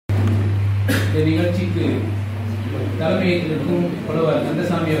இந்த நிகழ்ச்சிக்கு தலைமையேற்றிருக்கும் புலவர்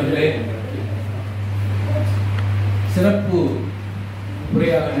கந்தசாமி அவர்களே, சிறப்பு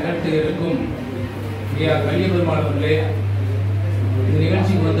உரையாக நிகழ்த்த இருக்கும் ஐயா கலியபெருமாள் அவர்களே, இந்த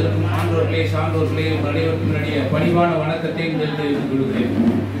நிகழ்ச்சிக்கு வந்திருக்கும் ஆண்டோர்களே, சான்றோர்களே, அனைவருக்கும் என்னுடைய பணிவான வணக்கத்தை தெரிவித்துக் கொள்கிறேன்.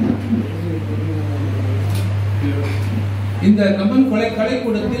 இந்த கம்பன்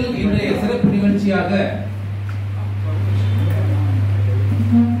கலைக்கூடத்தில் இன்றைய சிறப்பு நிகழ்ச்சியாக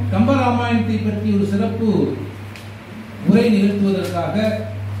கம்பராமாயணத்தை பற்றி ஒரு சிறப்பு உரை நிகழ்த்துவதற்காக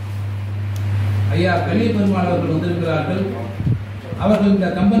ஐயா கலியபெருமாள் அவர்கள் வந்திருக்கிறார்கள். அவர்கள் இந்த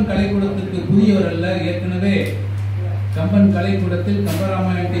கம்பன் கலைக்கூடத்திற்கு புதியவர் அல்ல, ஏற்கனவே கம்பன் கலைக்கூடத்தில்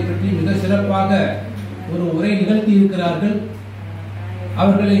கம்பராமாயணத்தை பற்றி மிக சிறப்பாக ஒரு உரை நிகழ்த்தி இருக்கிறார்கள்.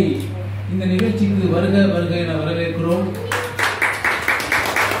 அவர்களை இந்த நிகழ்ச்சிக்கு வருக வருக என வரவேற்கிறோம்.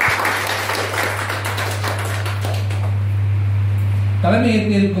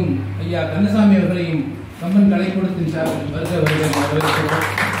 தலைமையேற்க இருக்கும் ஐயா கந்தசாமி அவர்களையும் கம்பன் கலைக்கூடத்தின் சார்பில் வருக வருக என வரவேற்கிறோம்.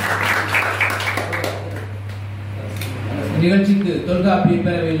 நிகழ்ச்சிக்கு தொல்காப்பிய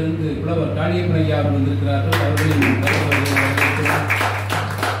பேரவையிலிருந்து புலவர் காளியப்பன் ஐயா அவர்கள் வந்திருக்கிறார்கள். அவர்களையும்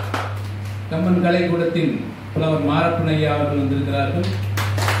கம்பன் கலைக்கூடத்தின் புலவர் மாரப்பன் ஐயா அவர்கள் வந்திருக்கிறார்கள்.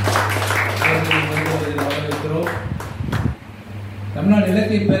 வரவேற்கிறோம். தமிழ்நாடு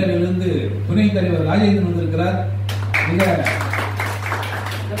இலக்கிய பேரவையிலிருந்து துணைத் தலைவர் ராஜேந்திரன் வந்திருக்கிறார். மிக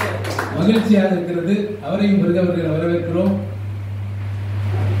மகிழ்ச்சியாக இருக்கிறது. அவரையும் வருகிறவர்கள் வரவேற்கிறோம்.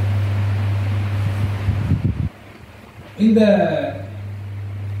 இந்த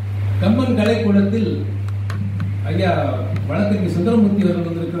கம்பன் கலைக்கூடத்தில் ஐயா வழக்கறிஞர் சுந்தரமூர்த்தி அவர்கள்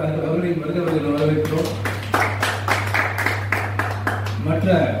வந்திருக்கிறார்கள். அவர்களையும் வருகிறவர்கள் வரவேற்கிறோம். மற்ற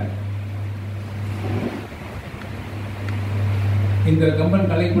இந்த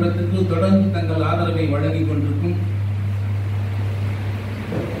கம்பன் கலைக்கூடத்திற்கு தொடர்ந்து தங்கள் ஆதரவை வழங்கிக் கொண்டிருக்கும்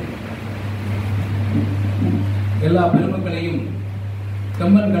எல்லா பெருமக்களையும்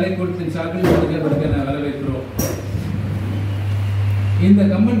கம்பன் கலைக்கூடத்தின் சார்பில் வரவேற்கிறோம். இந்த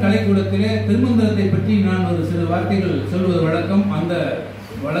கம்பன் கலைக்கூடத்திலே திருமந்திரத்தை பற்றி நான் ஒரு சில வார்த்தைகள் சொல்வது வழக்கம். அந்த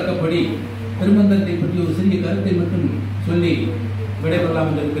வழக்கப்படி திருமந்திரத்தை பற்றி ஒரு சிறிய கருத்தை மட்டும் சொல்லி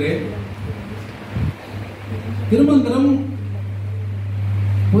விடைபெறலாம் என்று இருக்கிறேன். திருமந்திரம்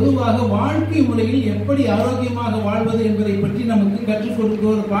பொதுவாக வாழ்க்கை முறையில் எப்படி ஆரோக்கியமாக வாழ்வது என்பதை பற்றி நமக்கு கற்றுக் கொடுக்க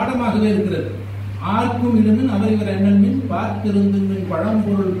ஒரு பாடமாகவே இருக்கிறது. ஆர்க்கும் இடுமின் அவரிவர் எண்ணன்மின் பார்த்திருந்துமின்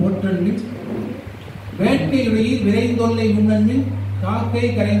பழம்பொருள் போற்றன்மின் வேட்கையுடைய விரைந்தொல்லை உண்ணன்மின் காக்கை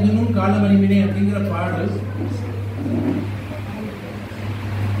கரைந்தனும் காலமணிமினே அப்படிங்கிற பாடல்.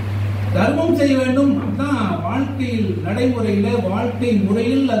 தர்மம் செய்ய வேண்டும், அதுதான் வாழ்க்கையில் நடைமுறையில வாழ்க்கை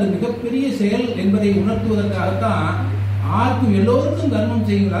முறையில் அது மிகப்பெரிய செயல் என்பதை உணர்த்துவதற்காகத்தான் ஆர்க்கும் எல்லோருக்கும் தர்மம்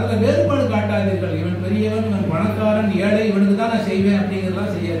செய்யுங்கள். அதுல வேறுபாடு காட்டாதீர்கள். இவன் பெரியவன், இவன் பணக்காரன், ஏழை, இவனுக்கு தான் நான் செய்வேன்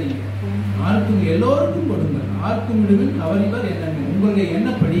அப்படிங்கிறதெல்லாம் செய்யாதீங்க. ஆர்க்கும் எல்லோருக்கும் கொடுங்கள். ஆர்க்கும் விடுவில் அவரிவர் என்ன உங்களுடைய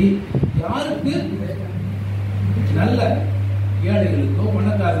எண்ணப்படி யாருக்கு நல்ல ஏழைகளுக்கோ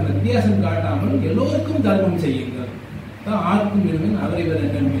பணக்காரன் வித்தியாசம் காட்டாமல் எல்லோருக்கும் தர்மம் செய்யுங்கள். ஆர்க்கும் விடுவில் அவரிவர்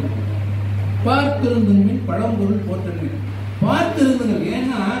என்ன பார்த்திருந்துமின் பழம்பொருள் போற்றன்மின். பார்த்திருந்துங்கள்.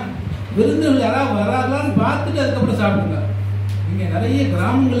 ஏன்னா விருந்துகள் யாராவது வராங்களான்னு பார்த்துட்டு அதுக்கப்புறம் சாப்பிடுங்க. இங்க நிறைய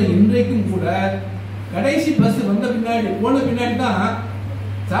கிராமங்களில் இன்றைக்கும் கூட கடைசி பஸ் வந்த பின்னாடி போன பின்னாடி தான்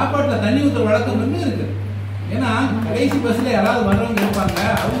சாப்பாட்டுல தண்ணி ஊற்ற வழக்கம் வந்து இருக்கு. ஏன்னா கடைசி பஸ்ல யாராவது வர்றவங்க இருப்பாங்க,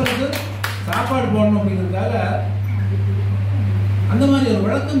 அவங்களுக்கு சாப்பாடு போடணும் அப்படிங்கிறதுக்காக அந்த மாதிரி ஒரு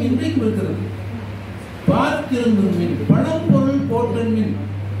வழக்கம் இன்றைக்கும் இருக்கிறது. பார்த்திருந்தும் மீன் பழம்பொருள் போற்றன் மீன்.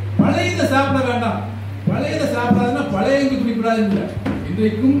 பழையதை சாப்பிட வேண்டாம். பழையதை சாப்பிடாதுன்னா பழைய குடிக்கூடாது.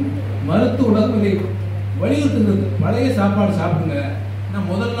 இன்றைக்கும் மருத்துவ உலகம் இதை வலியுறுத்துகிறது. பழைய சாப்பாடு சாப்பிடுங்க. நான்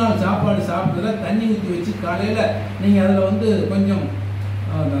முதல் நாள் சாப்பாடு சாப்பிடுறத தண்ணி ஊற்றி வச்சு காலையில நீங்க அதுல வந்து கொஞ்சம்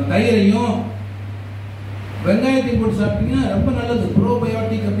தயிரையும் வெங்காயத்தையும் போட்டு சாப்பிட்டீங்கன்னா ரொம்ப நல்லது.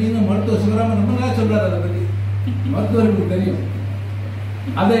 ப்ரோபயோட்டிக் அப்படின்னு மருத்துவர் சிவராமன் ரொம்ப நல்லா சொல்றாரு. அதை பத்தி மருத்துவர்களுக்கு தெரியும்.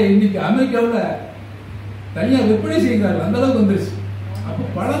 அதை இன்னைக்கு அமெரிக்காவில் தனியா விற்பனை செய்கிறார்கள். அந்த அளவுக்கு வந்துருச்சு. அப்போ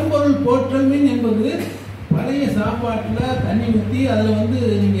பழம்பொருள் போற்றல் மீன் என்பது பழைய சாப்பாட்டுல தண்ணி ஊற்றி அதுல வந்து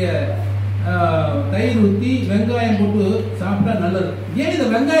நீங்க தயிர் ஊற்றி வெங்காயம் போட்டு சாப்பிட்டா நல்லது. ஏன் இந்த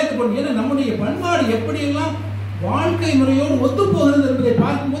வெங்காயத்தை போட்டு? ஏன்னா நம்முடைய பண்பாடு எப்படியெல்லாம் வாழ்க்கை முறையோடு ஒத்து போகிறது என்பதை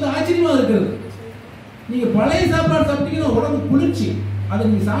பார்க்கும்போது ஆச்சரியமா இருக்கிறது. நீங்க பழைய சாப்பாடு சாப்பிட்டீங்கன்னா உடம்பு குளிர்ச்சி, அதை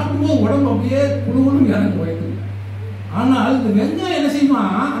நீங்க சாப்பிடும்போது உடம்பு அப்படியே குழுவும் எனக்கு வைக்கும். ஆனால் இந்த வெங்காயம் என்ன செய்யுமா,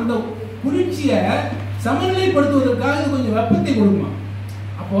 அந்த குளிர்ச்சியை சமநிலைப்படுத்துவதற்காக கொஞ்சம் வெப்பத்தை கொடுக்குமா.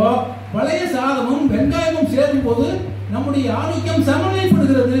 அப்போ பழைய சாதமும் வெங்காயமும் சேரும் போது நம்முடைய ஆரோக்கியம்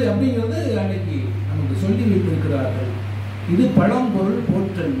சமநிலைப்படுகிறது அப்படிங்கிறது அன்னைக்கு நமக்கு சொல்லி வைத்திருக்கிறார்கள். இது பழம்பொருள்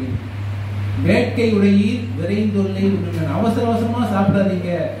போற்றல் மீன். வேட்கை உடையீர் விரைந்தொல்லை. அவசர அவசரமா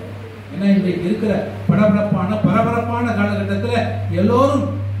சாப்பிடாதீங்க. ஏன்னா இன்றைக்கு இருக்கிற பரபரப்பான காலகட்டத்தில் எல்லோரும்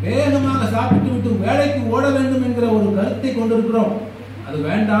வேகமாக சாப்பிட்டு விட்டு வேலைக்கு ஓட வேண்டும் என்கிற ஒரு கருத்தை கொண்டிருக்கிறோம். அது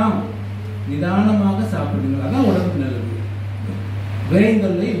வேண்டாம், நிதானமாக சாப்பிடுங்கள், அதான் உடம்புக்கு நல்லது.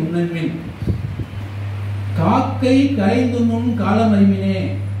 விரைந்தொல்லை உண்ணன்மின் காக்கை கரைந்துண்ணும் காலமறிமினே.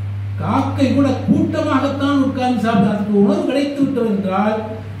 காக்கை கூட கூட்டமாகத்தான் உட்கார்ந்து சாப்பிட, அதுக்கு உணவு கிடைத்து விட்டது என்றால்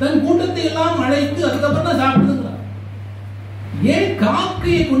தன் கூட்டத்தை எல்லாம் அழைத்து அதுக்கப்புறம் தான் சாப்பிடுகிறார். ஏன்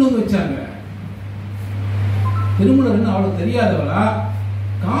காக்கையை கொண்டு வந்து வச்சாங்க? திருமணம் அவ்வளவு தெரியாதவரா?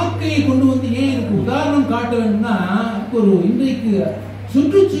 காக்கையை கொண்டு வந்து ஏன் இதுக்கு உதாரணம் காட்ட வேண்டும்னா, ஒரு இன்றைக்கு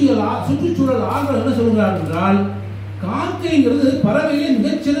சுற்றுச்சூழல் ஆர்வலர் என்ன சொல்கிறார் என்றால், காக்கைங்கிறது பறவையிலே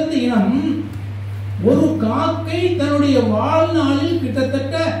மிகச்சிறந்த இனம். ஒரு காக்கை தன்னுடைய வாழ்நாளில்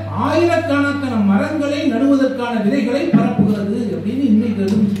கிட்டத்தட்ட ஆயிரக்கணக்கான மரங்களை நடுவதற்கான விதைகளை பரப்புகிறது அப்படின்னு இன்னைக்கு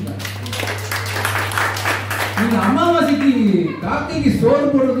தெரிஞ்சுட்டாங்க. நீங்க அமாவாசைக்கு காக்கைக்கு சோறு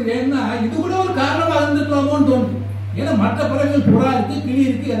போடுறதுக்கு ஏன்னா இது கூட ஒரு காரணமா இருந்துக்கலாமோன்னு தோணும். ஏன்னா மற்ற பறவைகள் புறா இருக்கு, கிளி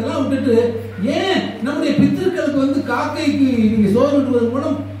இருக்கு, அதெல்லாம் விட்டுட்டு ஏன் நம்முடைய பித்திருக்களுக்கு வந்து காக்கைக்கு நீங்க சோறு விடுவதன்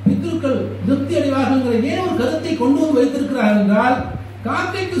மூலம் பித்திருக்கள் திருப்தி அடைவார்கள் ஏன் ஒரு கருத்தை கொண்டு வந்து வைத்திருக்கிறார்கள் என்றால்,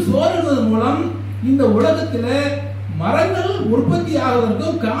 காக்கைக்கு சோறு விடுவதன் மூலம் இந்த உலகத்தில மரங்கள் உற்பத்தி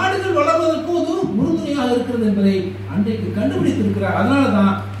ஆவதற்கும் காடுகள் வளர்வதற்கும் அது உறுதுணையாக இருக்கிறது என்பதை அன்றைக்கு கண்டுபிடித்திருக்கிறார்.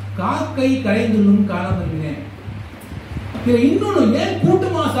 அதனாலதான் காக்கை கரைந்துள்ளும் காலம் அறிவினேன். இன்னொன்னு ஏன்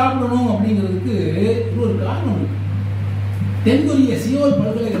கூட்டமா சாப்பிடணும் அப்படிங்கிறதுக்கு ஒரு காரணம் இருக்கு. தென்கொரிய சியோல்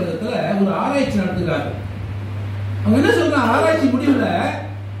பல்கலைக்கழகத்துல ஒரு ஆராய்ச்சி நடத்துகிறார்கள். அவங்க என்ன சொல்றாங்க, ஆராய்ச்சி முடிவுல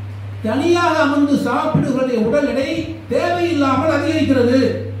தனியாக அமர்ந்து சாப்பிடுவதனுடைய உடல் எடை தேவையில்லாமல் அதிகரிக்கிறது.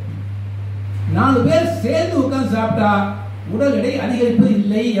 4 பேர் சேர்ந்து உட்கார்ந்து சாப்பிட்டா உடல் எடை அதிகரிப்பது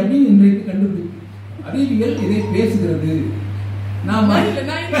இல்லை அப்படின்னு இன்றைக்கு கண்டுபிடி அறிவியல் இதை பேசுகிறது. நாம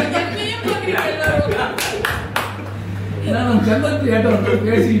செம்பத்தி ஏட்ட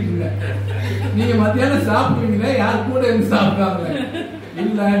பேசிக்கிட்டு இருந்தேன், நீங்க மத்தியானம் சாப்பிடுவீங்களே, யார் கூட இருந்து சாப்பிடாங்க?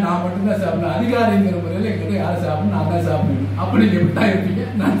 இல்ல நான் மட்டும்தான் சாப்பிடுவேன், அதிகாரிங்கிற முறையில் எங்கிட்ட யாரும் சாப்பிடணும், நான் தான் சாப்பிடுவேன். அப்படி நீங்க எப்படிதான் இருப்பீங்க?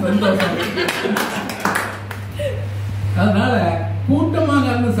 நான் சந்தோஷம். அதனால கூட்டமாக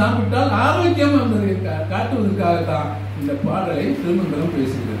இருந்து சாப்பிட்டால் ஆரோக்கியம் என்பதை காட்டுவதற்காகத்தான் இந்த பாடலை திருமந்திரம்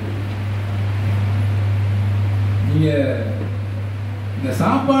பேசுகிறது. நீங்க இந்த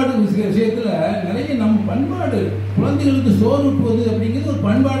சாப்பாடு விஷயத்துல நிறைய நம்ம பண்பாடு, குழந்தைகளுக்கு சோறு ஊட்டுவது அப்படிங்கிறது ஒரு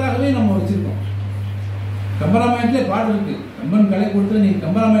பண்பாடாகவே நம்ம வச்சிருக்கோம். கம்பராமாயணத்திலே பாடல் இருக்கு. கம்பன் கலை கொடுத்து நீங்க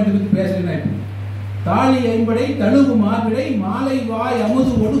கம்பராமாயணத்தை பத்தி பேசுறீங்கன்னா, தாலி ஐம்படை தழுவு மார்பிடை மாலை வாய்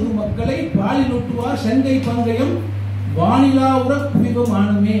அமுது ஒடுகு மக்களை பாலில் ஒட்டுவார் செங்கை பங்கையும் வானிலா உற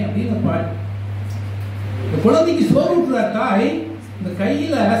குவிபமானுமே அப்படின்னு பாட்டு. இந்த குழந்தைக்கு சோறு ஊட்டுற தாய் இந்த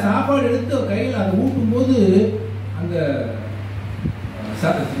கையில சாப்பாடு எடுத்து கையில அதை ஊட்டும் போது அந்த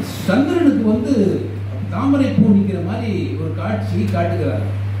சந்திரனுக்கு வந்து தாமரை பூ நிற்கிற மாதிரி ஒரு காட்சி காட்டுகிறார்.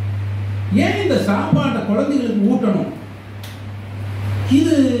 ஏன் இந்த சாப்பாட்டை குழந்தைகளுக்கு ஊட்டணும்?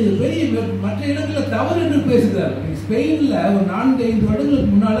 இது பெரிய மற்ற இடங்களில் தவறு என்று பேசுகிறார். ஸ்பெயின்ல ஒரு 4-5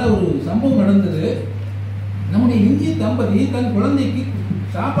 வருடங்களுக்கு முன்னால ஒரு சம்பவம் நடந்தது. நம்முடைய இந்திய தம்பதி தன் குழந்தைக்கு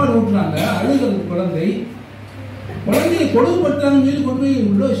சாப்பாடு ஊட்டுறாங்க, அழுகிறது குழந்தையை கொடுமைப்பட்டாங்கன்னு சொல்லி கொண்டு போய்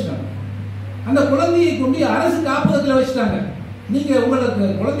உள்ள வச்சுட்டாங்க. அந்த குழந்தையை கொண்டு அரசு காப்பகத்தில் வச்சுட்டாங்க. நீங்க உங்களுக்கு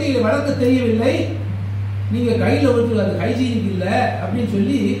குழந்தைகளை வளர்க்க தெரியவில்லை, நீங்க கையில விட்டு அது ஹைஜீனிக் இல்லை அப்படின்னு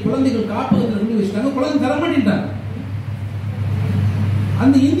சொல்லி குழந்தைகள் காப்பகத்தில் கொண்டு வச்சுட்டாங்க. குழந்தை தரமாட்டாங்க.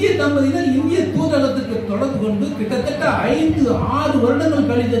 அந்த இந்திய தம்பதியினர் இந்திய தூதரகத்துக்கு தொடர்பு கொண்டு கிட்டத்தட்ட 5-6 வருடங்கள்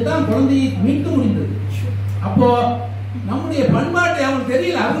கழித்து தான் குழந்தையை மீட்க முடிந்தது. அப்போ நம்முடைய பண்பாட்டை அவங்களுக்கு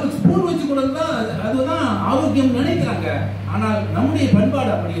தெரியல, அவங்களுக்கு ஸ்பூன் வச்சு கொடுத்தா அதுதான் ஆரோக்கியம் நினைக்கிறாங்க. ஆனால் நம்முடைய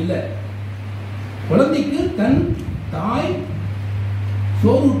பண்பாடு அப்படி இல்லை. குழந்தைக்கு தன் தாய்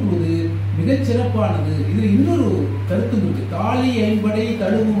சோறு ஊட்டுவது மிகச் சிறப்பானது. இது இன்னொரு கருத்து இருக்கு. தாலி ஐம்படை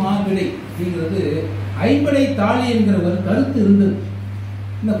தழுவு மார்பிடை அப்படிங்கிறது, ஐம்படை தாலி என்கிற ஒரு கருத்து இருந்தது.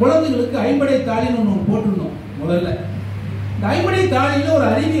 இந்த குழந்தைகளுக்கு ஐம்படை தாலின்னு ஒன்று போட்டிருந்தோம் முதல்ல. இந்த ஐம்படை தாலியில ஒரு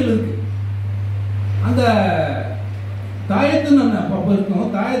அறிவியல் இருக்கு. அந்த தாயத்துன்னு அப்ப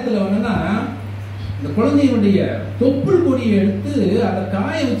இருக்கும். தாயத்துல என்னன்னா இந்த குழந்தையினுடைய தொப்புள் கொடியை எடுத்து அதை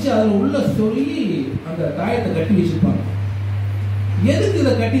காய வச்சு அதில் உள்ள சொல்லி அந்த தாயத்தை கட்டி வச்சிருப்பாங்க. எதுக்கு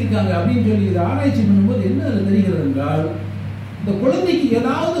இதை கட்டியிருக்காங்க அப்படின்னு சொல்லி இதை ஆராய்ச்சி பண்ணும்போது என்ன அதில் தெரிகிறது என்றால், இந்த குழந்தைக்கு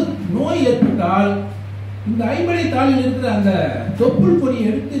ஏதாவது நோய் ஏற்பட்டால் இந்த ஐம்படை தாளில் இருக்கிற அந்த தொப்புள் கொடியை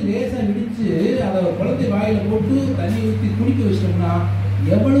எடுத்து லேசாக இடிச்சு அதை குழந்தை வாயில போட்டு தண்ணி ஊற்றி குடிக்க வச்சிட்டோம்னா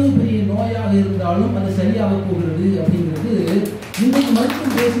எவ்வளவு பெரிய நோயாக இருந்தாலும் அது சரியாக போகிறது அப்படிங்கிறது இன்றைக்கு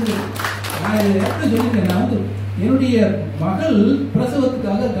மருத்துவம் பேசுகிறது. நான் எப்படி சொல்லியிருக்கேன், நான் வந்து என்னுடைய மகள்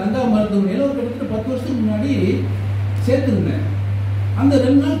பிரசவத்துக்காக கங்கா மருத்துவமனையில் ஒரு கிட்டத்தட்ட 10 வருஷத்துக்கு முன்னாடி சேர்த்துருந்தேன். அந்த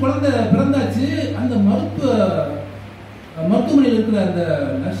 2 நாள் குழந்தை பிறந்தாச்சு. அந்த மருத்துவ மருத்துவமனையில் இருக்கிற அந்த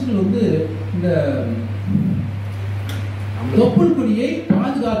நர்ஸுகள் வந்து இந்த தொப்புள் கொடியை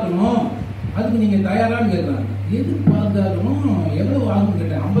பாதுகாக்கணும், அதுக்கு நீங்க தயாரான்னு கேட்கறாங்க. எதுக்கு பாதுகாக்கணும், எவ்வளவு ஆகும்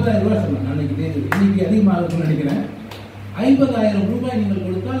கேட்டேன். 50,000 ரூபாய் சொன்னேன் அன்னைக்கு. இன்னைக்கு அதிகமாக இருக்கும்னு நினைக்கிறேன். 50,000 ரூபாய் நீங்கள்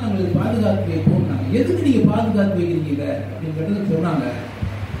கொடுத்தால் நாங்கள் பாதுகாத்து வைப்போம். எதுக்கு நீங்க பாதுகாத்து வைக்கிறீங்க அப்படின்னு கேட்டது சொன்னாங்க.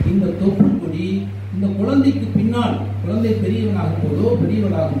 இந்த தொப்புள் கொடி இந்த குழந்தைக்கு பின்னால், குழந்தை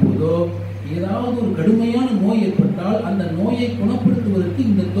பெரியவனாகும் போதோ ஏதாவது ஒரு கடுமையான நோய் ஏற்பட்டால் அந்த நோயை குணப்படுத்துவதற்கு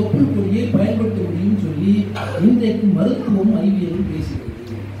இந்த தொப்புள் கொடியை பயன்படுத்த முடியும் சொல்லி இன்றைக்கு மருத்துவம் அறிவியலும்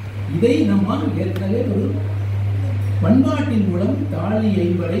பேசுகிறது. இதை நம்ம ஏற்கனவே ஒரு பண்பாட்டின் மூலம் தாலி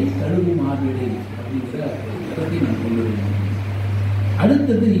ஐம்படை தழுவு மார்பிடை அப்படிங்கிற கருத்தை நான் கொண்டுள்ளேன்.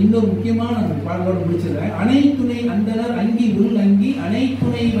 அடுத்தது இன்னொரு முக்கியமான பாடலோடு முடிச்சிருக்கேன். அணைத்துணை அந்தனர் அங்கி உள் அங்கி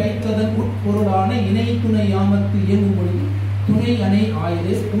அணைத்துணை வைத்ததன் உட்பொருளான இணைத்துணை யாமத்து இயங்கும் மொழி துணை அணை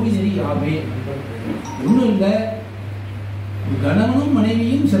ஆயுதே பூநெறி யாவே. ஒன்றும் இல்லை, கணவனும்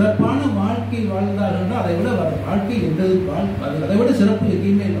மனைவியும் சிறப்பான வாழ்க்கை வாழ்ந்தார் என்றால் அதை விட வாழ்க்கை அதை விட சிறப்பு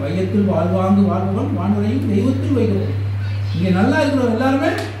எங்கேயுமே இல்லை. வையத்தில் வாழ்வாங்கு வாழ்பவன் வானுரையும் தெய்வத்தில் வைக்கிறோம். இங்கே நல்லா இருக்கிறவங்க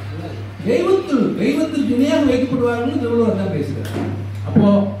எல்லாருமே தெய்வத்தில் துணையாக வைக்கப்படுவார்கள் திருவள்ளுவர் தான் பேசுகிறார். அப்போ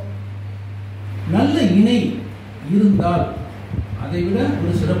நல்ல இணை இருந்தால் அதை விட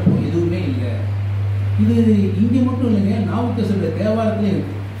ஒரு சிறப்பு எதுவுமே இல்லை. இது இங்க மட்டும் இல்லைங்க, நாவுக்கரசருடைய தேவாரத்திலே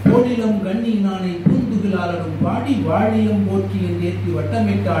கோடிலம் கண்ணி நானை பூந்துகிலாளனும் பாடி வாழியம் போற்றி ஏற்றி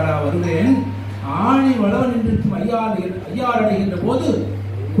வட்டமிட்டாடா வருவேன் ஆணை வளவன் என்றிருக்கும் ஐயாரடைகின்ற போது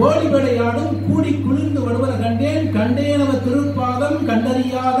கோழிபடையாடும் கூடி குளிர்ந்து வருவன கண்டேன் கண்டேனவ திருப்பாதம்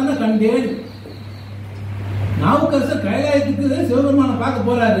கண்டறியாதன கண்டேன். நாவுக்கரசர் கைலாயத்துக்கு சிவபெருமானை பார்க்க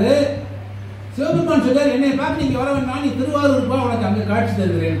போறாரு. சிவபெருமான் சொல்றாரு, என்னை பார்க்க நீங்க வர வேண்டாம், நீ திருவாரூர் போ, உனக்கு அங்க காட்சி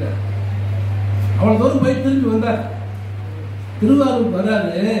தருகிறேன். அவ்வளவு தூரம் போய் திரும்பி வந்தார். திருவாரூர்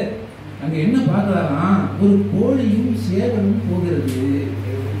வர்றாரு, அங்க என்ன பார்க்கறாராம், ஒரு கோழியும் சேவலும் போகிறது.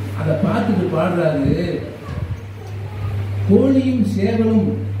 அதை பார்த்துட்டு பாடுறாரு, கோழியும் சேவலும்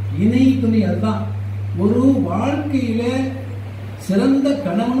இணை துணை. அதுதான் ஒரு வாழ்க்கையில சிறந்த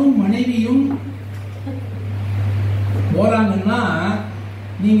கணவனும் மனைவியும் போறாங்கன்னா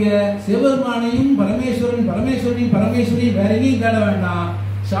நீங்க சிவபெருமானையும் பரமேஸ்வரனையும் வேற எங்கேயும் தேட வேண்டாம்.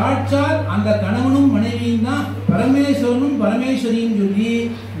 சாட்சாத் அந்த கணவனும் மனைவியும் தான் பரமேஸ்வரனும் பரமேஸ்வரியும் சொல்லி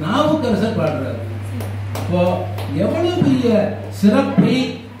நாவுக்கரசர் பாடுறாரு. அப்போ எவ்வளவு பெரிய சிறப்பை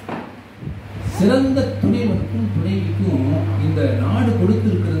சிறந்த துணைவனுக்கும் துணைவிக்கும் இந்த நாடு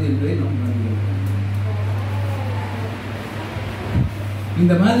கொடுத்திருக்கிறது என்பதை நாம் நம்புகிறோம்.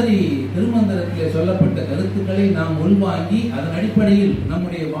 இந்த மாதிரி திருமந்திரத்தில் சொல்லப்பட்ட கருத்துக்களை நாம் உள்வாங்கி அதன் அடிப்படையில்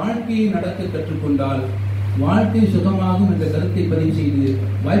நம்முடைய வாழ்க்கையை நடக்க கற்றுக்கொண்டால் வாழ்க்கை சுகமாகும் என்ற கருத்தை பதிவு செய்து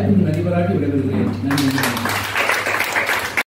வாய்ப்புக்கு நடிபராட்டி விடைபெறுகிறேன். நன்றி.